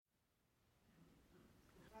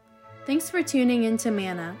Thanks for tuning in to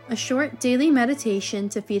Manna, a short daily meditation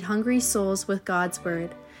to feed hungry souls with God's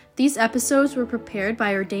Word. These episodes were prepared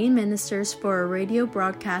by ordained ministers for a radio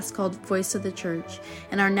broadcast called Voice of the Church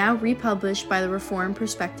and are now republished by the Reformed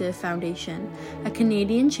Perspective Foundation, a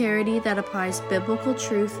Canadian charity that applies biblical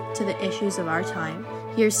truth to the issues of our time.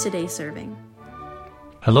 Here's today's serving.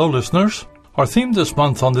 Hello, listeners. Our theme this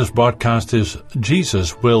month on this broadcast is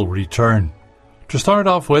Jesus Will Return. To start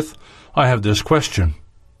off with, I have this question.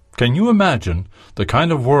 Can you imagine the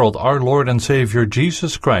kind of world our Lord and Savior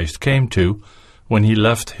Jesus Christ came to when he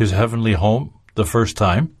left his heavenly home the first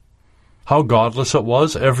time? How godless it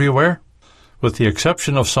was everywhere? With the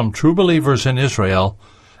exception of some true believers in Israel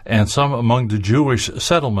and some among the Jewish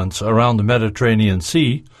settlements around the Mediterranean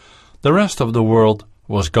Sea, the rest of the world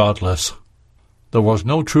was godless. There was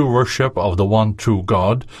no true worship of the one true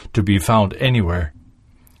God to be found anywhere,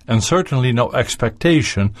 and certainly no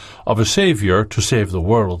expectation of a Savior to save the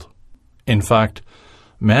world. In fact,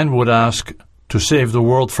 man would ask, to save the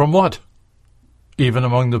world from what? Even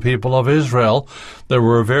among the people of Israel, there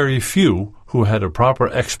were very few who had a proper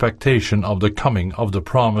expectation of the coming of the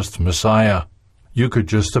promised Messiah. You could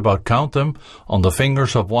just about count them on the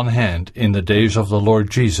fingers of one hand in the days of the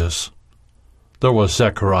Lord Jesus. There was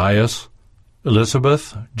Zacharias,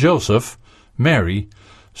 Elizabeth, Joseph, Mary,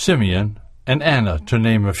 Simeon, and Anna, to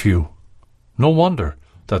name a few. No wonder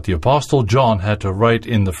that the Apostle John had to write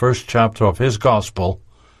in the first chapter of his Gospel,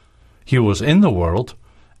 "He was in the world,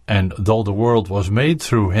 and though the world was made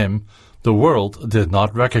through him, the world did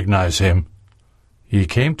not recognize him. He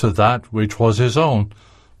came to that which was his own,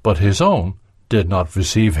 but his own did not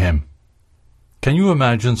receive him." Can you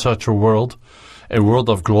imagine such a world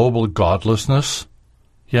of global godlessness?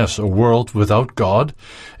 Yes, a world without God,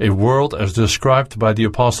 a world as described by the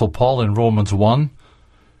Apostle Paul in Romans 1,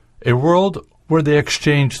 a world where they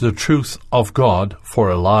exchanged the truth of God for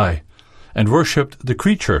a lie, and worshipped the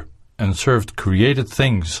creature and served created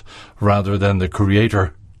things rather than the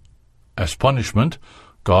Creator. As punishment,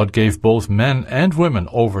 God gave both men and women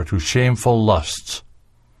over to shameful lusts.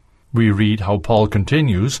 We read how Paul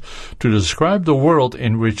continues to describe the world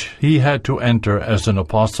in which he had to enter as an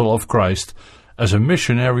apostle of Christ, as a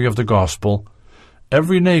missionary of the gospel.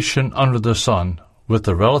 Every nation under the sun, with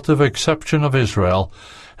the relative exception of Israel,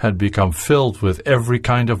 had become filled with every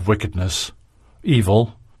kind of wickedness,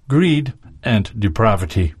 evil, greed, and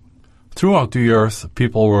depravity. Throughout the earth,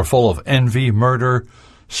 people were full of envy, murder,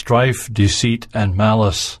 strife, deceit, and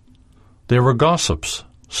malice. They were gossips,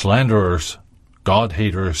 slanderers,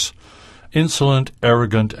 God-haters, insolent,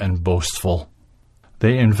 arrogant, and boastful.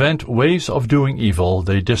 They invent ways of doing evil,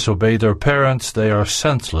 they disobey their parents, they are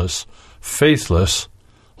senseless, faithless,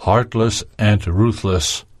 heartless, and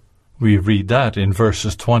ruthless. We read that in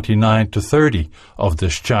verses 29 to 30 of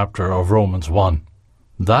this chapter of Romans 1.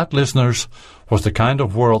 That, listeners, was the kind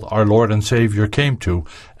of world our Lord and Savior came to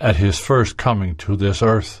at his first coming to this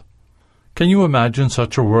earth. Can you imagine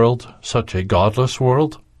such a world, such a godless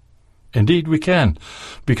world? Indeed we can,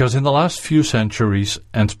 because in the last few centuries,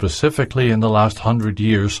 and specifically in the last 100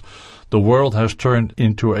 years, the world has turned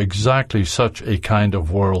into exactly such a kind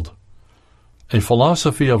of world. A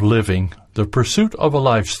philosophy of living, the pursuit of a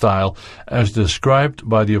lifestyle as described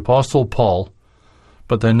by the Apostle Paul,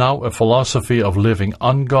 but then now a philosophy of living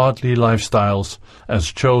ungodly lifestyles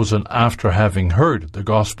as chosen after having heard the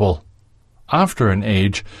gospel. After an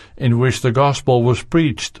age in which the gospel was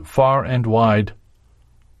preached far and wide,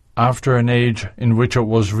 after an age in which it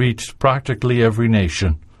was reached practically every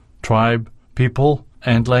nation, tribe, people,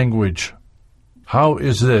 and language. How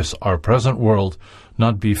is this, our present world,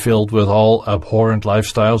 not be filled with all abhorrent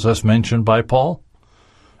lifestyles as mentioned by Paul?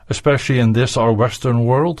 Especially in this our Western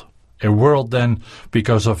world? A world then,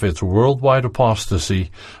 because of its worldwide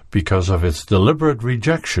apostasy, because of its deliberate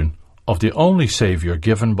rejection of the only Savior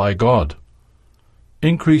given by God,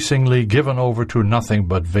 increasingly given over to nothing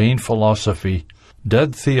but vain philosophy,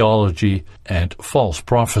 dead theology, and false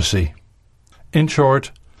prophecy. In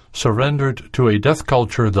short, surrendered to a death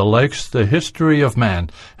culture the likes the history of man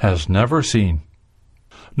has never seen.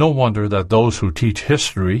 No wonder that those who teach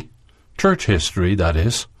history, church history that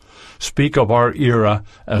is, speak of our era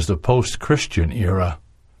as the post-Christian era,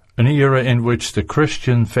 an era in which the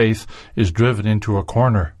Christian faith is driven into a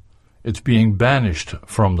corner. It's being banished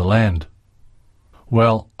from the land.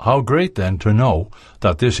 Well, how great then to know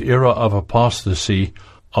that this era of apostasy,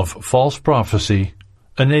 of false prophecy,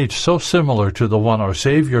 an age so similar to the one our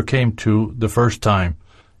Savior came to the first time,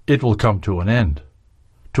 it will come to an end,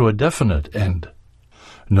 to a definite end.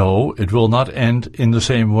 No, it will not end in the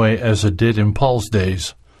same way as it did in Paul's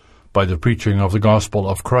days, by the preaching of the gospel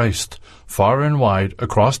of Christ, far and wide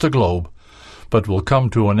across the globe, but will come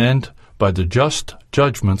to an end by the just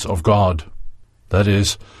judgments of God. That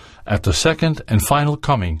is, at the second and final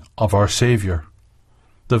coming of our Savior.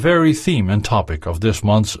 The very theme and topic of this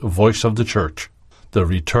month's Voice of the Church, the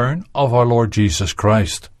return of our Lord Jesus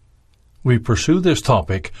Christ. We pursue this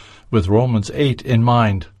topic with Romans 8 in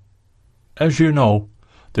mind. As you know,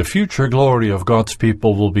 the future glory of God's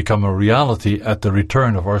people will become a reality at the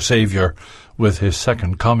return of our Savior with His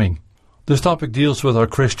second coming. This topic deals with our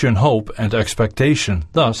Christian hope and expectation,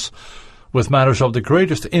 thus, with matters of the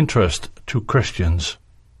greatest interest to Christians,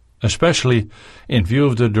 especially in view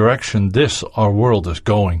of the direction this our world is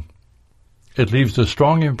going. It leaves the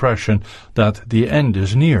strong impression that the end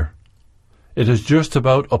is near. It is just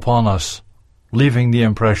about upon us, leaving the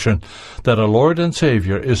impression that our Lord and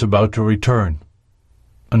Savior is about to return.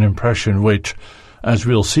 An impression which, as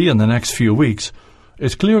we'll see in the next few weeks,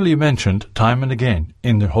 is clearly mentioned time and again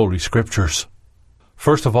in the Holy Scriptures.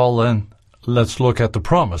 First of all, then, let's look at the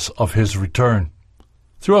promise of His return.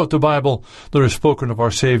 Throughout the Bible, there is spoken of our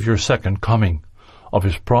Savior's second coming, of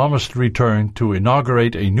His promised return to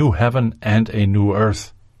inaugurate a new heaven and a new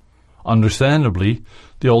earth. Understandably,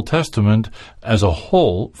 the Old Testament as a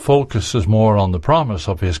whole focuses more on the promise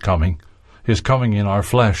of His coming in our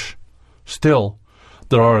flesh. Still,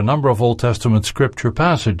 there are a number of Old Testament scripture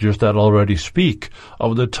passages that already speak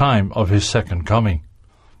of the time of His second coming,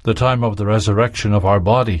 the time of the resurrection of our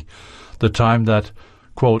body, the time that,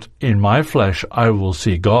 quote, "in my flesh I will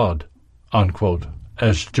see God," unquote,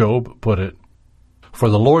 as Job put it. "For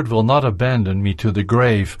the Lord will not abandon me to the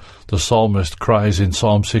grave," the psalmist cries in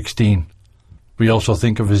Psalm 16. We also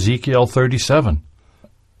think of Ezekiel 37,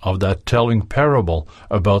 of that telling parable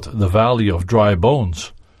about the valley of dry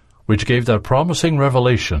bones, which gave that promising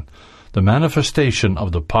revelation, the manifestation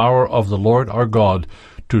of the power of the Lord our God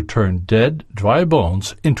to turn dead, dry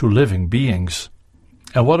bones into living beings.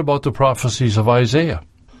 And what about the prophecies of Isaiah?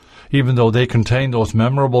 Even though they contain those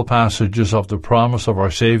memorable passages of the promise of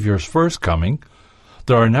our Savior's first coming,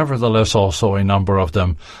 there are nevertheless also a number of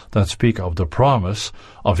them that speak of the promise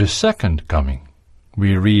of His second coming.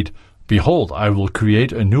 We read, "Behold, I will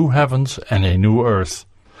create a new heavens and a new earth.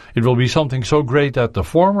 It will be something so great that the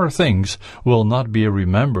former things will not be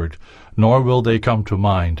remembered, nor will they come to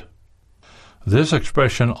mind." This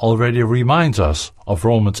expression already reminds us of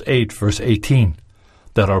Romans 8, verse 18,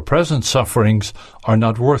 that our present sufferings are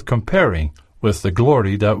not worth comparing with the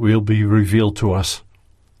glory that will be revealed to us.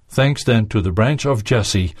 Thanks then to the branch of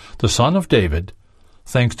Jesse, the son of David,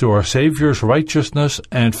 thanks to our Savior's righteousness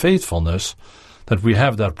and faithfulness, that we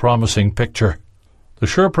have that promising picture, the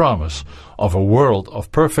sure promise of a world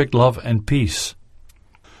of perfect love and peace,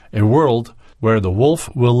 a world where the wolf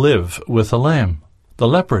will live with the lamb, the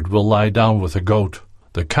leopard will lie down with the goat,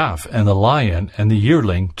 the calf and the lion and the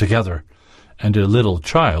yearling together, and a little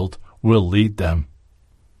child will lead them.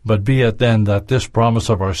 But be it then that this promise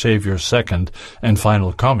of our Savior's second and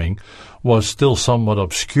final coming was still somewhat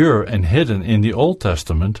obscure and hidden in the Old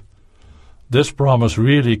Testament, this promise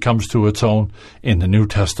really comes to its own in the New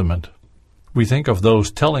Testament. We think of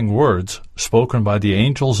those telling words spoken by the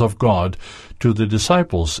angels of God to the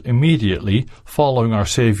disciples immediately following our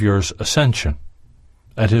Savior's ascension,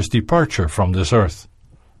 at His departure from this earth.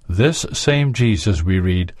 "This same Jesus," we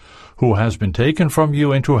read, "who has been taken from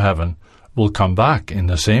you into heaven, will come back in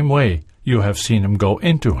the same way you have seen Him go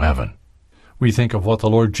into heaven." We think of what the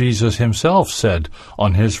Lord Jesus Himself said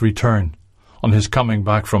on His return, on His coming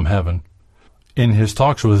back from heaven, in His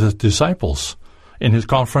talks with His disciples, in His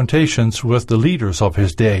confrontations with the leaders of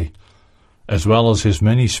His day, as well as His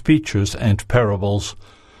many speeches and parables,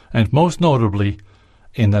 and most notably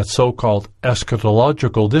in that so-called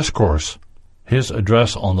eschatological discourse, His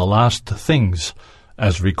address on the last things,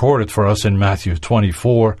 as recorded for us in Matthew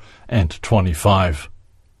 24 and 25.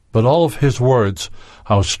 But all of His words,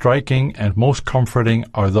 how striking and most comforting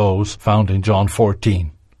are those found in John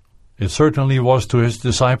 14. It certainly was to His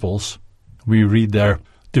disciples. We read there,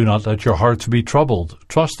 "Do not let your hearts be troubled.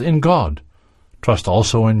 Trust in God. Trust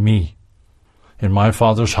also in me. In my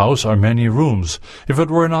Father's house are many rooms. If it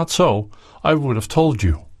were not so, I would have told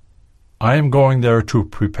you. I am going there to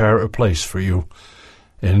prepare a place for you.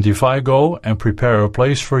 And if I go and prepare a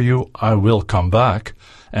place for you, I will come back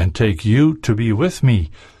and take you to be with me,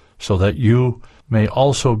 so that you may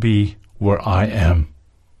also be where I am."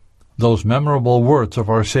 Those memorable words of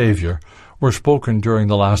our Savior were spoken during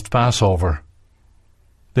the last Passover.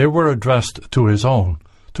 They were addressed to His own,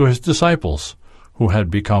 to His disciples, who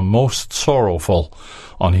had become most sorrowful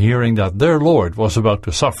on hearing that their Lord was about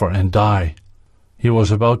to suffer and die. He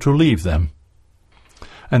was about to leave them.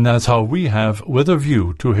 and that's how we have, with a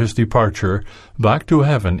view to his departure back to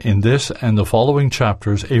heaven in this and the following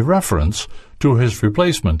chapters, a reference to his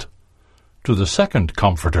replacement, to the second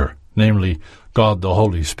Comforter, namely God the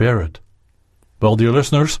Holy Spirit. Well, dear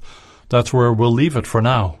listeners, that's where we'll leave it for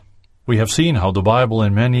now. We have seen how the Bible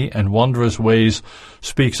in many and wondrous ways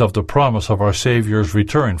speaks of the promise of our Saviour's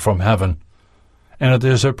return from heaven. And it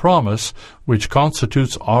is a promise which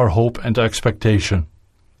constitutes our hope and expectation.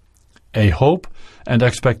 A hope and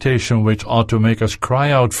expectation which ought to make us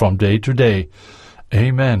cry out from day to day,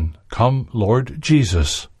 Amen, come Lord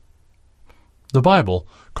Jesus. The Bible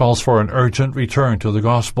calls for an urgent return to the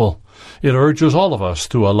gospel. It urges all of us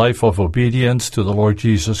to a life of obedience to the Lord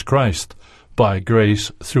Jesus Christ, by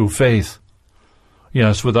grace through faith.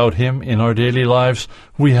 Yes, without him in our daily lives,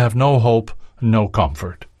 we have no hope, no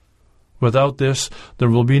comfort. Without this, there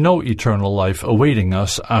will be no eternal life awaiting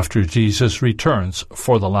us after Jesus returns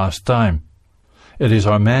for the last time. It is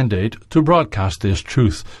our mandate to broadcast this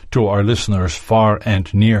truth to our listeners far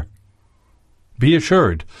and near. Be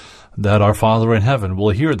assured that our Father in heaven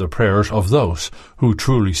will hear the prayers of those who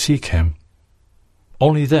truly seek him.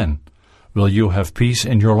 Only then will you have peace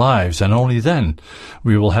in your lives, and only then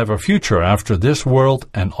we will have a future after this world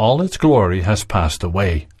and all its glory has passed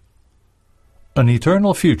away. An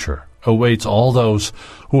eternal future awaits all those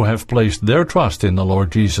who have placed their trust in the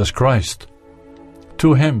Lord Jesus Christ.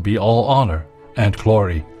 To him be all honor and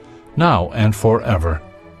glory, now and forever.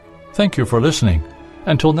 Thank you for listening.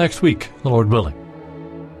 Until next week, the Lord willing.